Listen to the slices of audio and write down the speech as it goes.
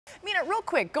Mina, real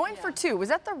quick, going for two, was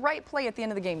that the right play at the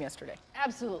end of the game yesterday?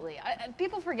 Absolutely.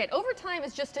 People forget, overtime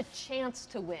is just a chance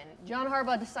to win. John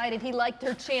Harbaugh decided he liked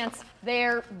their chance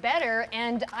there better,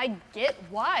 and I get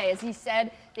why. As he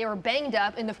said, they were banged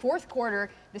up. In the fourth quarter,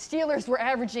 the Steelers were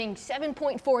averaging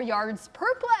 7.4 yards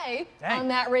per play on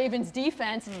that Ravens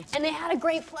defense, and they had a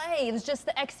great play. It was just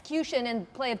the execution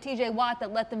and play of T.J. Watt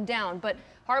that let them down. But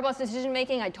Harbaugh's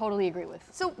decision-making, I totally agree with.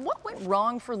 So what went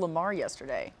wrong for Lamar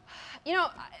yesterday? You know,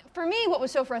 for me, what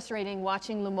was so frustrating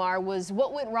watching Lamar was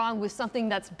what went wrong with something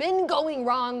that's been going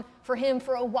wrong for him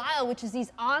for a while, which is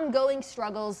these ongoing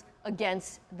struggles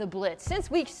against the blitz.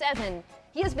 Since week 7,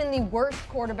 he has been the worst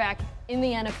quarterback in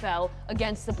the NFL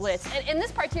against the blitz. And in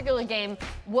this particular game,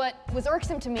 what was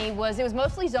irksome to me was it was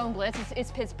mostly zone blitz.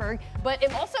 It's Pittsburgh, but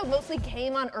it also mostly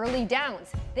came on early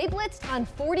downs. They blitzed on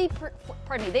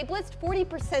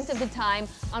 40% of the time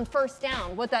on first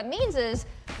down. What that means is,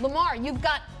 Lamar, you've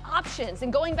got options.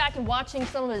 And going back and watching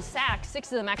some of his sacks,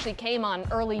 6 of them actually came on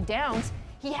early downs.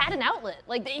 He had an outlet.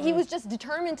 Like, he was just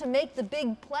determined to make the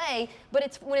big play,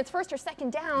 but when it's first or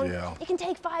second down, he can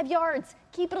take 5 yards,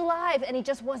 keep it alive, and he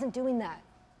just wasn't doing that.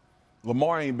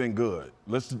 Lamar ain't been good.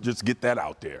 Let's just get that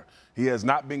out there. He has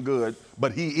not been good,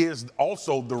 but he is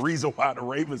also the reason why the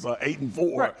Ravens are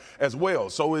 8-4 as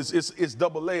well. So it's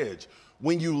double-edged.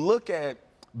 When you look at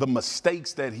the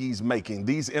mistakes that he's making,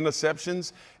 these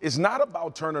interceptions, it's not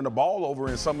about turning the ball over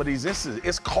in some of these instances.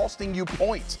 It's costing you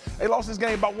points. They lost this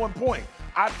game by 1 point.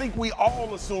 I think we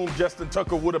all assumed Justin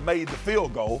Tucker would have made the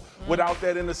field goal without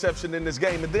that interception in this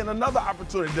game. And then another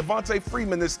opportunity, Devontae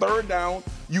Freeman, this third down,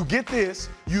 you get this,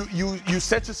 you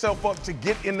set yourself up to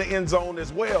get in the end zone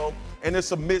as well, and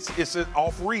it's a miss, it's an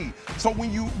off read. So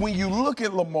when you look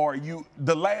at Lamar,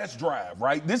 the last drive,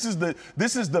 right? This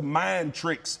is the mind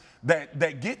tricks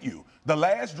that get you. The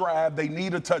last drive, they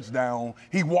need a touchdown.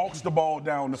 He walks the ball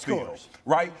down the field,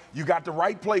 right? You got the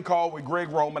right play call with Greg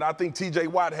Roman. I think T.J.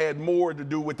 Watt had more to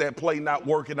do with that play not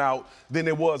working out than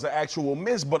it was an actual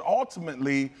miss. But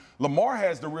ultimately, Lamar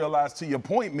has to realize, to your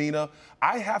point, Mina,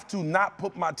 I have to not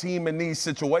put my team in these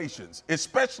situations,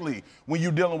 especially when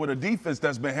you're dealing with a defense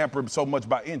that's been hampered so much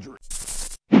by injury.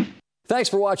 Thanks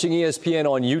for watching ESPN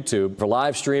on YouTube. For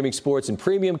live streaming sports and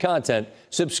premium content,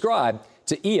 subscribe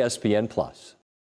to ESPN+.